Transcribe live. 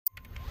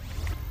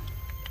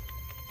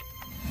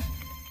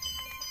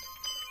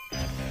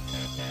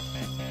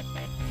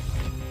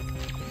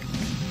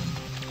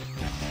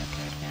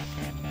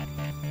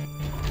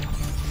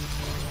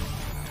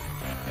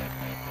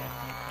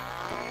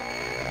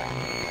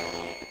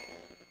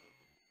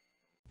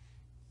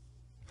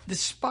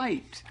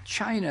despite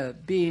China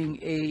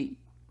being a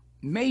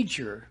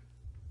major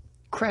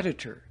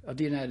creditor of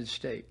the United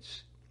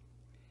States,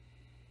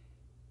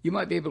 you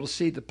might be able to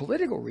see the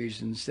political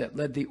reasons that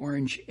led the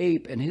Orange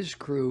Ape and his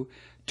crew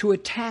to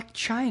attack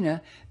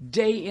China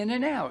day in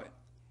and out.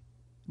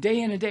 Day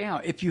in and day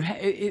out. If you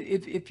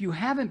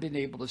haven't been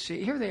able to see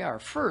it, here they are.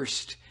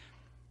 First,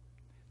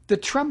 the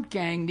Trump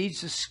gang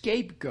needs a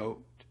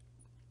scapegoat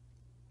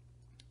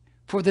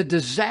for the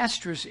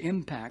disastrous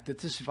impact that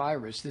this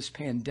virus, this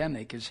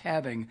pandemic, is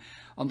having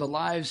on the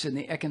lives and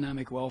the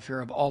economic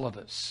welfare of all of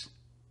us.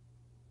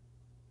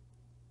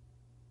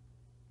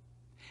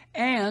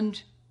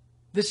 And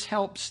this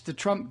helps the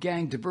Trump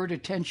gang divert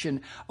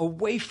attention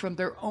away from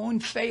their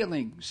own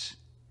failings,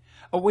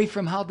 away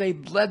from how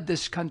they've led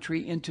this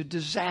country into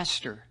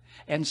disaster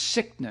and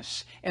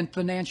sickness and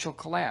financial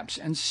collapse.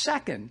 And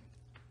second,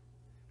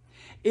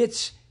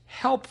 it's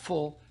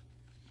helpful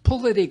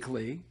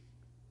politically,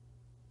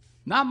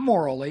 not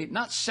morally,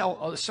 not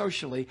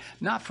socially,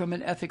 not from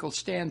an ethical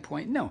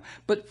standpoint, no,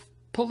 but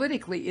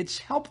politically it's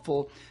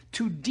helpful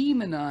to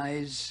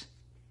demonize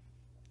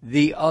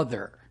the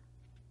other,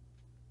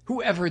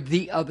 whoever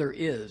the other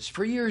is.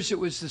 For years it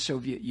was the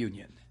Soviet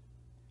Union.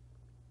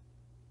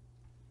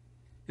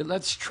 It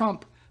lets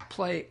Trump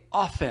play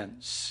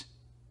offense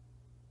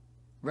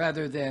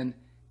rather than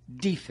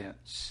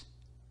defense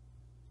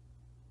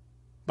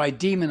by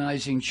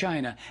demonizing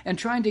China and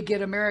trying to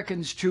get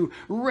Americans to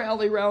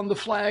rally around the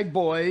flag,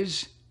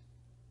 boys,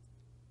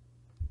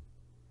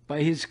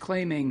 by his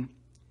claiming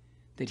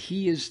that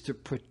he is the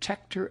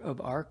protector of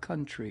our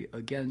country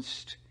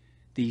against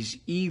these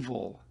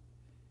evil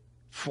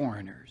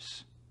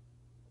foreigners.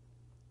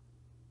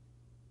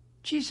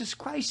 Jesus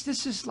Christ,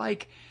 this is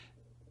like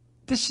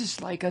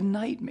a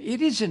nightmare.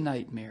 It is a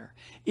nightmare.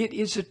 It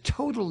is a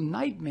total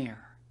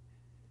nightmare.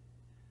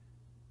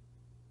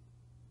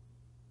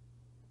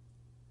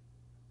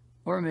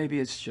 Or maybe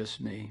it's just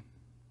me.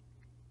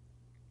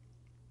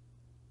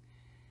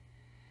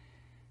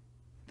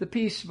 The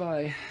piece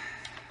by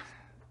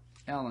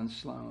Alan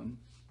Sloan.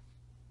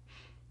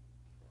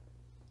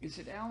 Is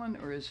it Alan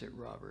or is it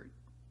Robert?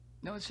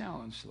 No, it's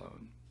Alan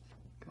Sloan.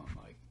 Come on,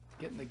 Mike.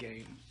 Get in the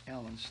game.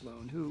 Alan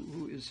Sloan,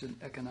 who is an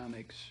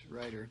economics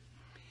writer.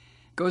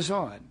 Goes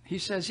on. He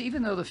says,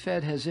 even though the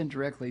Fed has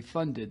indirectly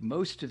funded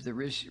most of the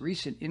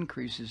recent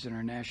increases in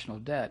our national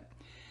debt,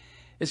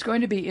 it's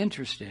going to be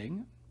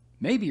interesting,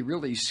 maybe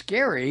really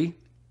scary,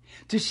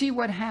 to see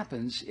what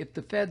happens if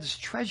the Fed's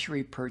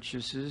Treasury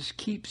purchases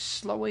keep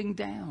slowing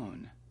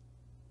down.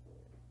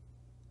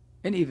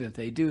 And even if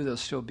they do, they'll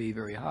still be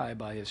very high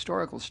by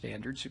historical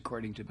standards,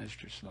 according to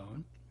Mr.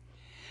 Sloan.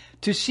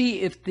 To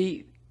see if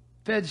the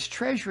Fed's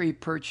Treasury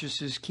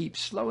purchases keep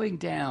slowing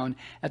down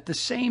at the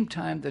same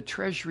time the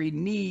Treasury's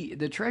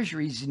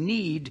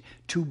need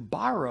to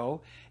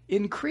borrow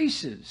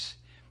increases.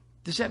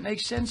 Does that make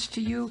sense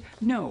to you?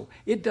 No,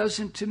 it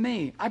doesn't to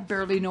me. I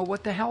barely know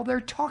what the hell they're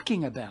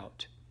talking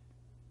about.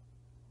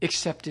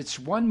 Except it's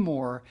one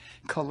more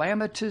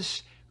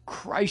calamitous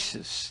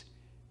crisis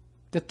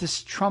that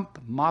this Trump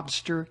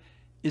mobster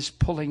is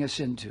pulling us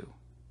into.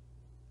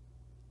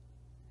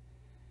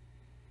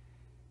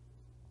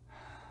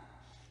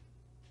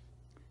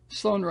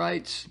 Sloan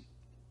writes,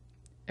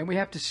 and we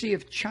have to see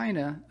if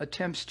China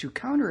attempts to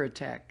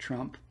counterattack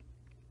Trump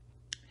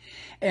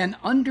and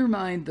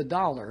undermine the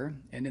dollar,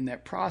 and in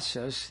that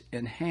process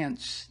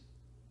enhance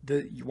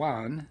the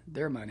yuan,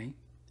 their money,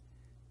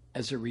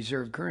 as a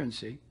reserve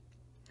currency,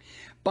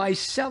 by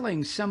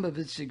selling some of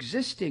its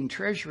existing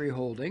Treasury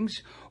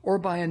holdings or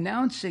by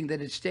announcing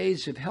that its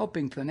days of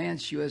helping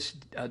finance U.S.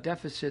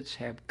 deficits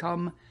have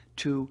come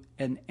to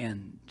an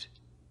end.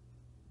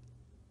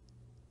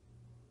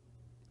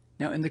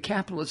 Now, in the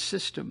capitalist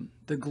system,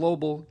 the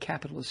global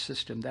capitalist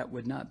system, that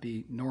would not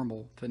be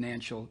normal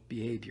financial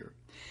behavior.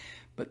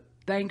 But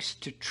thanks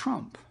to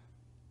Trump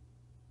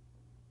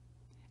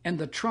and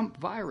the Trump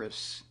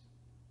virus,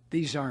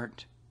 these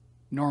aren't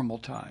normal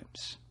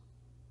times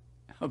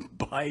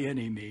by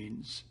any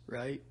means,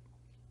 right?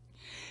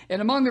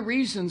 And among the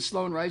reasons,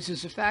 Sloan writes,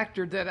 is a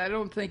factor that I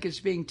don't think is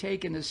being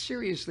taken as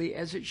seriously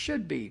as it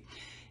should be.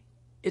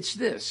 It's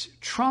this: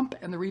 Trump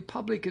and the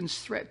Republicans'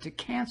 threat to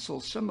cancel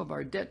some of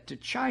our debt to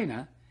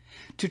China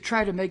to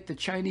try to make the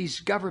Chinese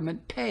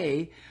government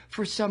pay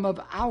for some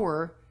of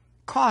our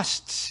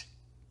costs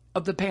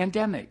of the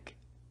pandemic.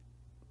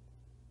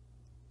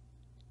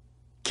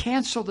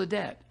 Cancel the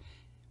debt.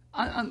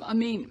 I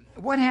mean,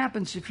 what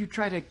happens if you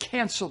try to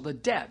cancel the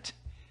debt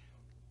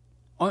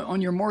on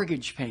your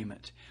mortgage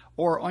payment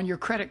or on your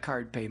credit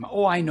card payment?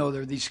 Oh, I know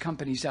there are these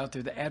companies out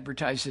there that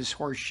advertise this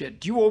horse shit.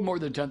 Do you owe more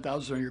than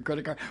 $10,000 on your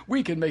credit card?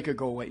 We can make it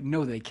go away.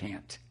 No, they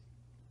can't.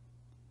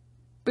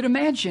 But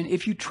imagine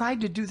if you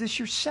tried to do this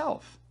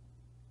yourself.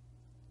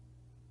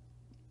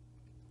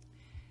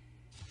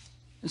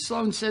 And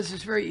Sloan says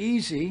it's very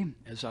easy,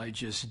 as I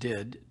just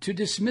did, to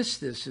dismiss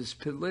this as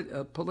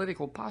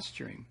political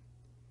posturing.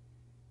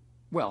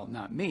 Well,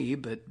 not me,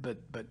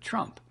 but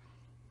Trump,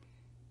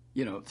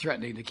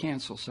 threatening to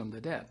cancel some of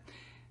the debt.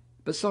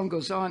 But Sloan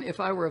goes on, if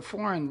I were a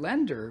foreign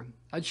lender,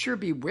 I'd sure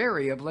be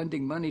wary of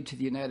lending money to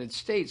the United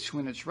States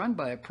when it's run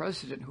by a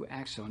president who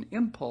acts on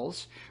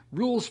impulse,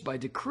 rules by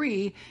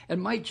decree,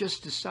 and might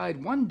just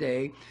decide one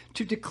day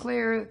to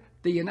declare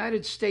the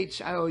United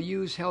States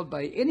IOUs held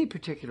by any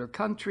particular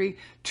country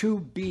to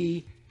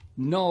be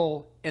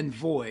null and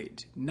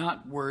void,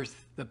 not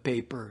worth the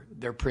paper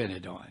they're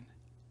printed on.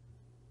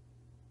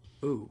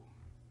 Ooh.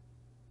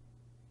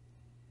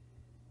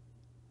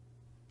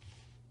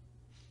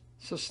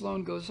 So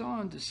Sloan goes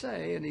on to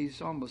say, and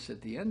he's almost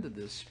at the end of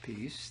this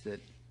piece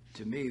that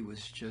to me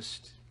was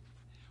just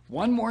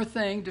one more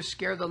thing to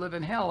scare the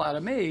living hell out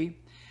of me.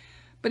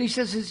 But he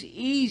says it's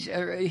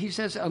easy. He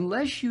says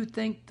unless you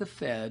think the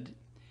Fed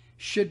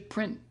should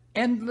print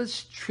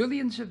endless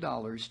trillions of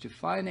dollars to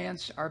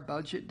finance our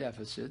budget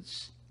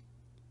deficits,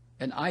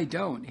 and I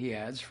don't, he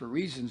adds, for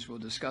reasons we'll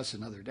discuss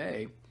another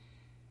day.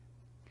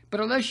 But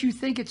unless you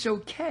think it's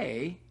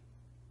okay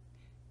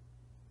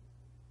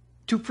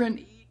to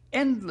print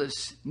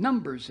endless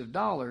numbers of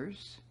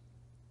dollars,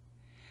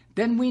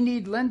 then we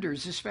need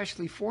lenders,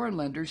 especially foreign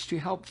lenders, to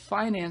help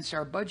finance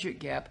our budget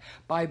gap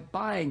by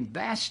buying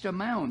vast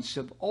amounts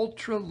of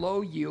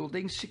ultra-low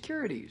yielding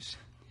securities,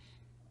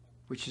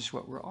 which is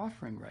what we're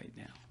offering right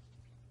now.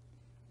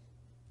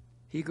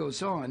 He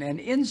goes on, and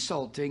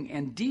insulting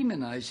and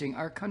demonizing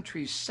our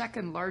country's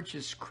second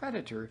largest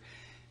creditor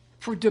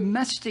for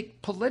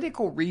domestic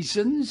political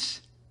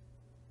reasons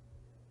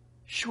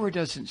sure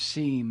doesn't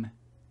seem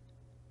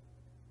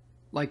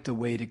like the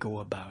way to go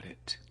about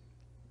it.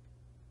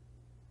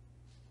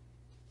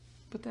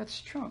 But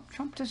that's Trump.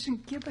 Trump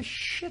doesn't give a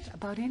shit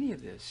about any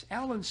of this.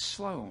 Alan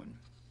Sloan,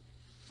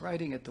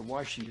 writing at the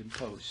Washington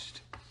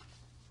Post.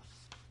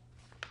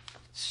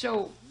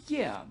 So,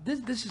 yeah,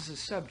 this is a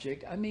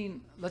subject, I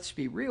mean, let's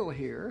be real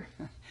here.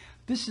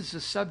 This is a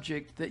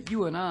subject that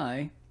you and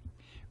I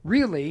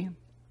really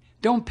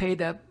don't pay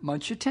that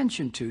much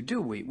attention to,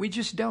 do we? We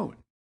just don't.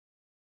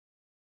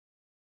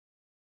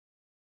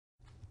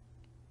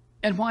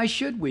 And why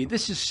should we?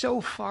 This is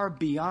so far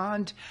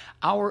beyond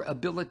our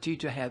ability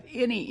to have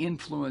any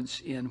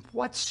influence in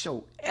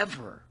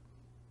whatsoever.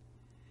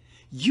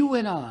 You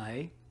and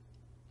I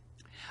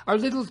are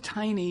little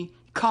tiny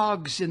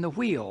cogs in the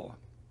wheel,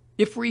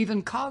 if we're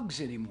even cogs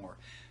anymore.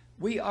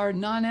 We are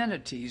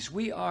non-entities.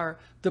 We are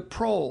the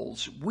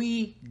proles.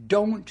 We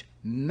don't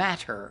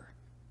matter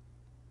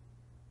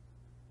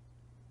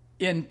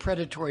in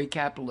predatory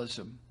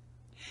capitalism.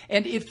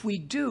 And if we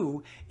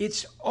do,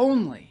 it's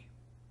only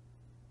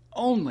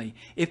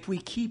if we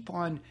keep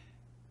on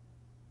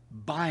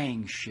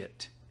buying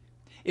shit,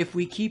 if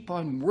we keep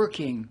on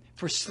working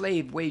for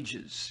slave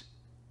wages.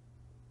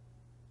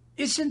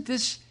 Isn't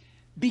this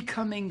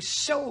becoming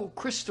so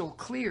crystal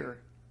clear?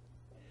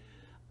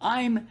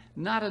 I'm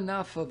not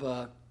enough of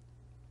a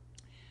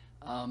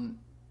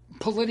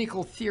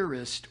political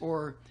theorist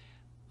or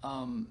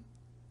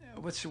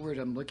what's the word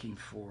I'm looking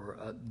for?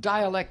 A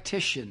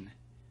dialectician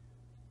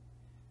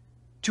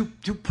to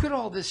put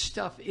all this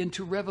stuff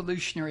into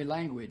revolutionary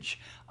language.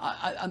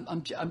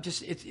 I'm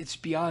just, it's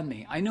beyond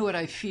me. I know what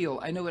I feel.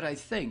 I know what I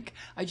think.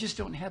 I just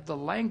don't have the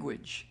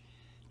language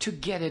to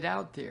get it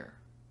out there.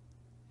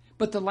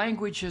 But the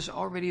language has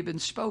already been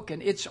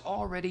spoken. It's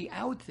already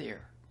out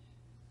there.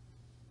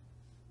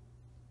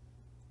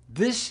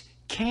 This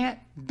can't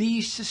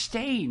be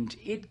sustained.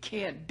 It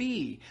can't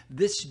be.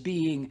 This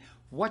being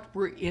what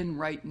we're in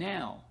right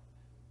now.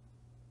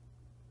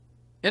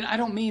 And I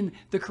don't mean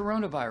the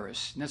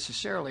coronavirus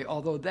necessarily,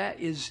 although that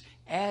is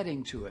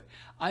adding to it.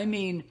 I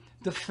mean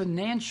the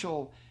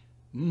financial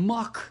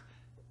muck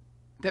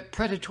that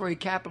predatory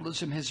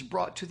capitalism has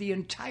brought to the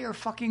entire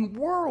fucking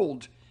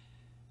world.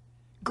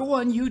 Go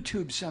on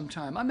YouTube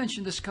sometime. I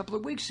mentioned this a couple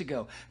of weeks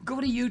ago. Go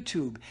to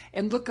YouTube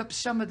and look up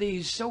some of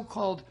these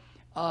so-called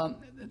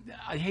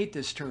I hate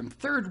this term,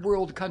 third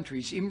world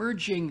countries,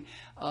 emerging,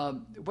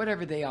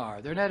 whatever they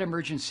are. They're not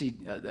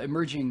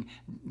emerging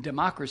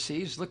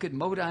democracies. Look at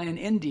Modi in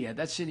India.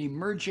 That's an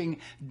emerging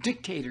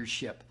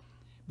dictatorship.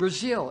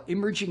 Brazil,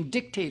 emerging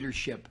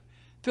dictatorship.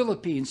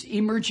 Philippines,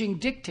 emerging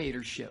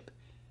dictatorship.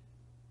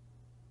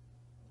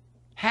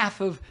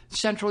 Half of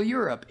Central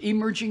Europe,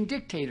 emerging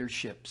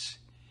dictatorships.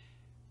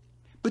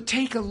 But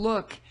take a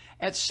look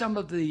at some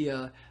of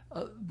the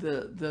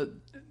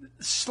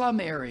slum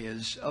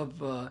areas of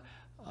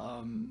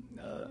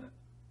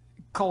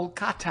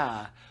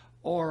Kolkata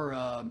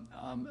or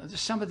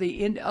some of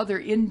the other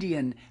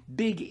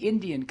big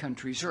Indian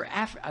countries, or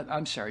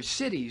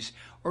cities,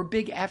 or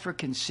big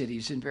African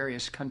cities in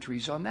various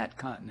countries on that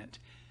continent.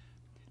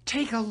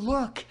 Take a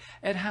look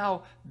at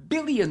how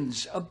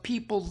billions of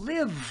people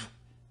live.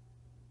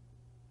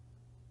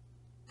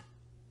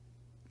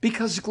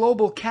 Because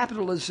global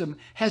capitalism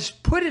has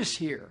put us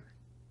here.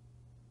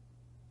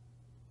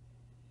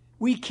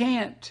 We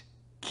can't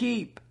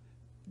keep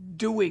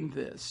doing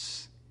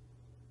this.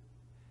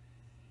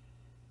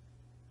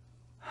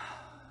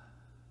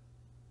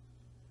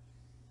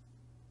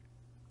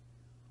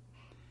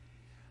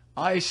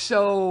 I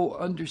so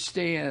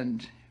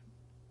understand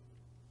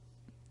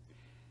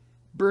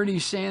Bernie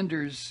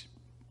Sanders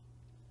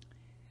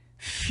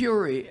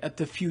fury at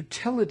the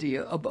futility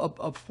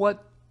of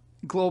what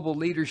global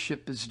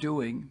leadership is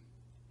doing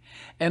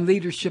and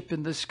leadership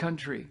in this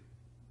country.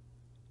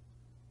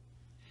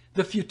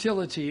 The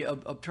futility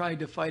of trying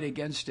to fight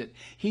against it.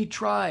 He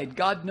tried,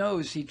 God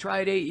knows, he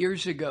tried 8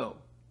 years ago,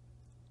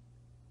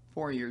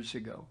 4 years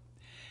ago.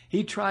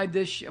 He tried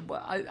this,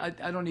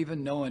 I don't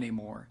even know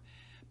anymore.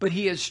 But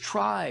he has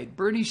tried.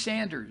 Bernie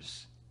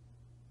Sanders.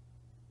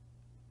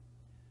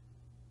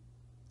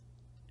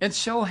 And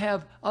so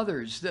have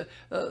others.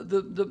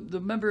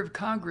 The member of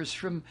Congress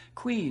from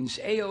Queens,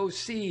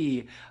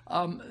 AOC,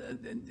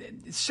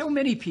 so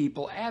many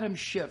people, Adam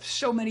Schiff,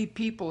 so many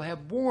people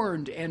have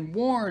warned and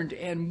warned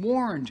and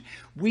warned.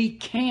 We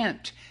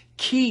can't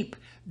keep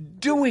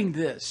doing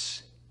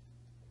this.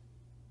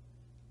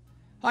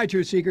 Hi,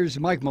 Truth Seekers.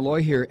 Mike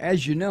Malloy here.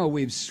 As you know,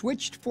 we've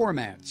switched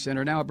formats and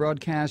are now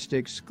broadcast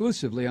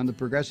exclusively on the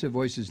Progressive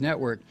Voices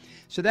Network.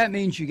 So that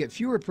means you get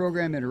fewer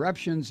program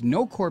interruptions,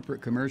 no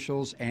corporate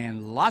commercials,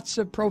 and lots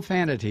of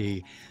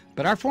profanity.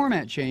 But our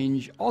format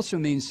change also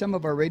means some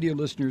of our radio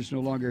listeners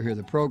no longer hear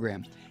the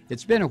program.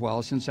 It's been a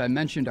while since I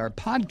mentioned our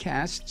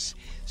podcasts,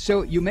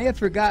 so you may have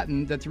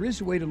forgotten that there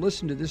is a way to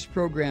listen to this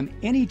program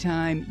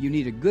anytime you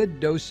need a good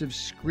dose of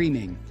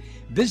screaming.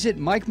 Visit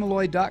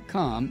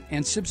MikeMalloy.com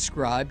and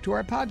subscribe to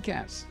our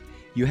podcast.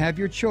 You have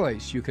your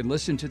choice. You can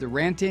listen to the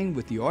ranting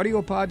with the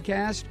audio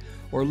podcast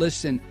or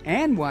listen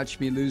and watch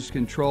me lose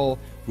control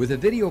with a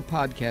video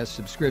podcast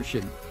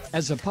subscription.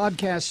 As a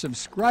podcast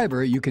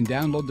subscriber, you can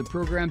download the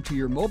program to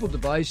your mobile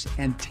device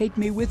and take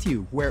me with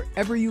you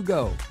wherever you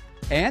go.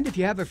 And if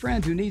you have a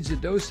friend who needs a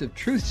dose of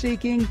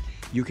truth-seeking,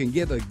 you can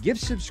give a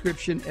gift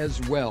subscription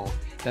as well.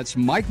 That's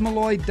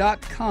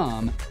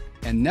MikeMalloy.com.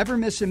 And never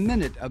miss a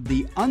minute of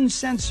the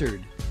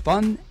uncensored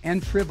fun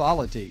and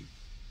frivolity.